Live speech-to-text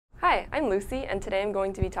Hi, I'm Lucy, and today I'm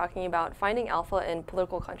going to be talking about finding alpha in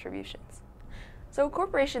political contributions. So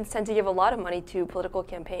corporations tend to give a lot of money to political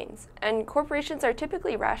campaigns, and corporations are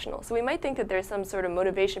typically rational, so we might think that there's some sort of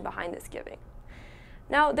motivation behind this giving.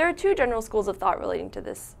 Now, there are two general schools of thought relating to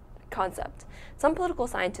this concept. Some political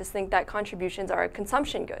scientists think that contributions are a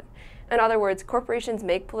consumption good. In other words, corporations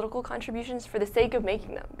make political contributions for the sake of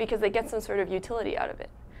making them, because they get some sort of utility out of it.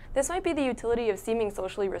 This might be the utility of seeming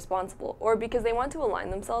socially responsible, or because they want to align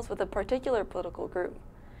themselves with a particular political group.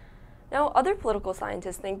 Now, other political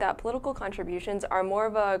scientists think that political contributions are more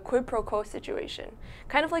of a quid pro quo situation,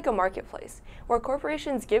 kind of like a marketplace, where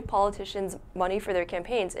corporations give politicians money for their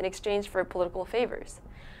campaigns in exchange for political favors.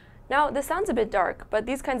 Now, this sounds a bit dark, but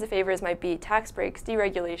these kinds of favors might be tax breaks,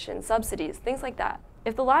 deregulation, subsidies, things like that.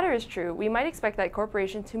 If the latter is true, we might expect that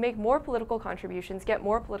corporations who make more political contributions get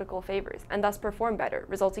more political favors, and thus perform better,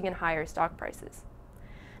 resulting in higher stock prices.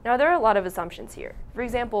 Now, there are a lot of assumptions here. For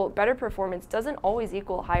example, better performance doesn't always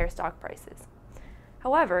equal higher stock prices.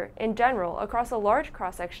 However, in general, across a large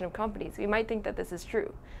cross-section of companies, we might think that this is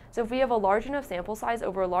true. So if we have a large enough sample size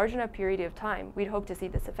over a large enough period of time, we'd hope to see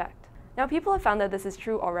this effect. Now, people have found that this is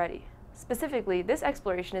true already. Specifically, this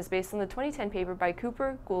exploration is based on the 2010 paper by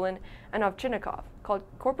Cooper, Gulen, and Ovchinnikov called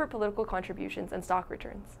Corporate Political Contributions and Stock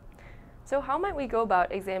Returns. So how might we go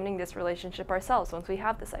about examining this relationship ourselves once we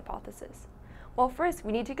have this hypothesis? Well, first,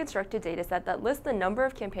 we need to construct a dataset that lists the number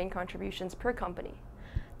of campaign contributions per company.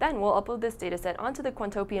 Then we'll upload this dataset onto the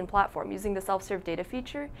Quantopian Platform using the self-serve data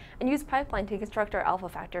feature and use pipeline to construct our alpha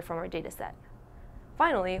factor from our dataset.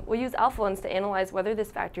 Finally, we'll use AlphaLens to analyze whether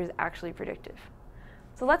this factor is actually predictive.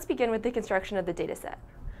 So let's begin with the construction of the dataset.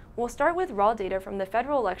 We'll start with raw data from the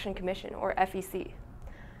Federal Election Commission, or FEC.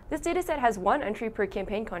 This dataset has one entry per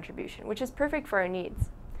campaign contribution, which is perfect for our needs.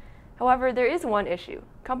 However, there is one issue.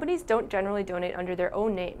 Companies don't generally donate under their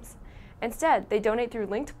own names. Instead, they donate through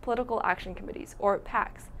linked political action committees, or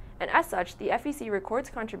PACs, and as such, the FEC records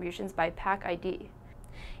contributions by PAC ID.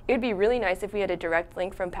 It would be really nice if we had a direct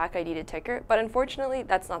link from PAC ID to ticker, but unfortunately,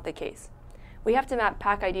 that's not the case. We have to map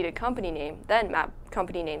PAC ID to company name, then map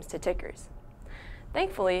company names to tickers.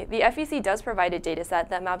 Thankfully, the FEC does provide a dataset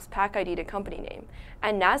that maps PAC ID to company name,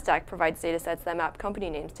 and NASDAQ provides datasets that map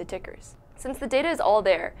company names to tickers. Since the data is all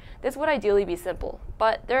there, this would ideally be simple,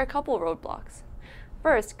 but there are a couple roadblocks.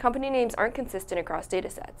 First, company names aren't consistent across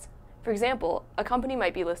datasets. For example, a company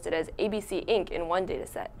might be listed as ABC Inc. in one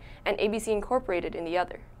dataset, and ABC Incorporated in the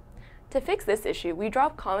other. To fix this issue, we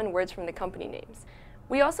drop common words from the company names.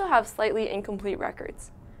 We also have slightly incomplete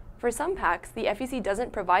records. For some PACs, the FEC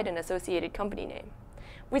doesn't provide an associated company name.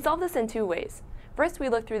 We solve this in two ways. First, we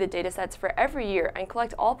look through the datasets for every year and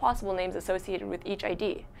collect all possible names associated with each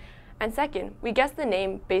ID. And second, we guess the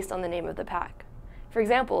name based on the name of the PAC. For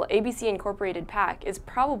example, ABC Incorporated PAC is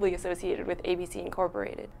probably associated with ABC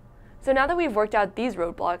Incorporated. So now that we've worked out these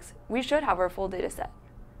roadblocks, we should have our full dataset.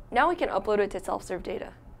 Now we can upload it to self-serve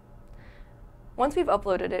data. Once we've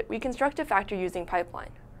uploaded it, we construct a factor using pipeline.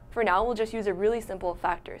 For now, we'll just use a really simple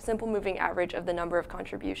factor, simple moving average of the number of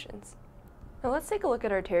contributions. Now let's take a look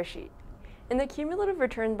at our tear sheet. In the cumulative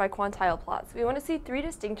return by quantile plots, we want to see 3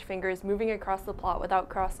 distinct fingers moving across the plot without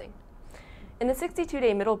crossing. In the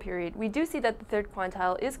 62-day middle period, we do see that the third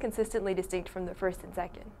quantile is consistently distinct from the first and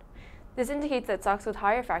second. This indicates that stocks with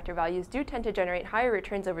higher factor values do tend to generate higher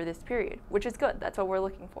returns over this period, which is good, that's what we're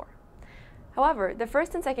looking for. However, the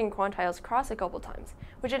first and second quantiles cross a couple times,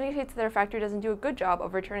 which indicates that our factor doesn't do a good job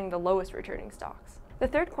of returning the lowest returning stocks. The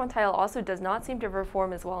third quantile also does not seem to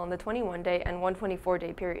perform as well in the 21-day and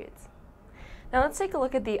 124-day periods. Now let's take a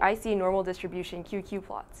look at the IC normal distribution QQ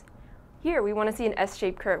plots. Here we want to see an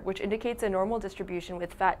S-shaped curve, which indicates a normal distribution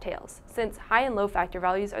with fat tails, since high and low factor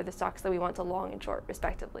values are the stocks that we want to long and short,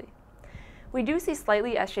 respectively. We do see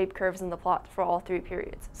slightly S-shaped curves in the plot for all 3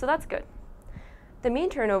 periods, so that's good. The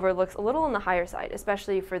mean turnover looks a little on the higher side,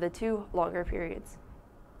 especially for the 2 longer periods.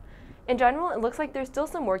 In general, it looks like there's still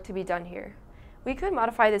some work to be done here. We could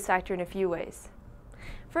modify this factor in a few ways.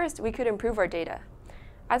 First, we could improve our data.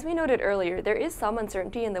 As we noted earlier, there is some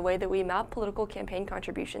uncertainty in the way that we map political campaign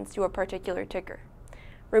contributions to a particular ticker.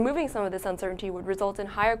 Removing some of this uncertainty would result in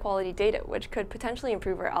higher quality data, which could potentially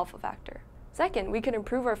improve our alpha factor. Second, we could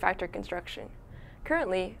improve our factor construction.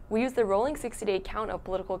 Currently, we use the rolling 60-day count of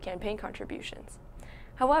political campaign contributions.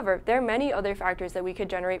 However, there are many other factors that we could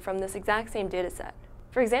generate from this exact same dataset.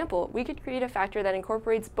 For example, we could create a factor that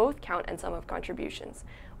incorporates both count and sum of contributions,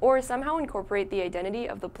 or somehow incorporate the identity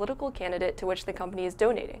of the political candidate to which the company is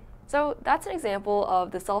donating. So that's an example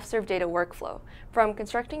of the self-serve data workflow, from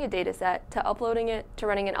constructing a dataset to uploading it to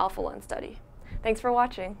running an AlphaLens study. Thanks for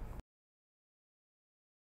watching.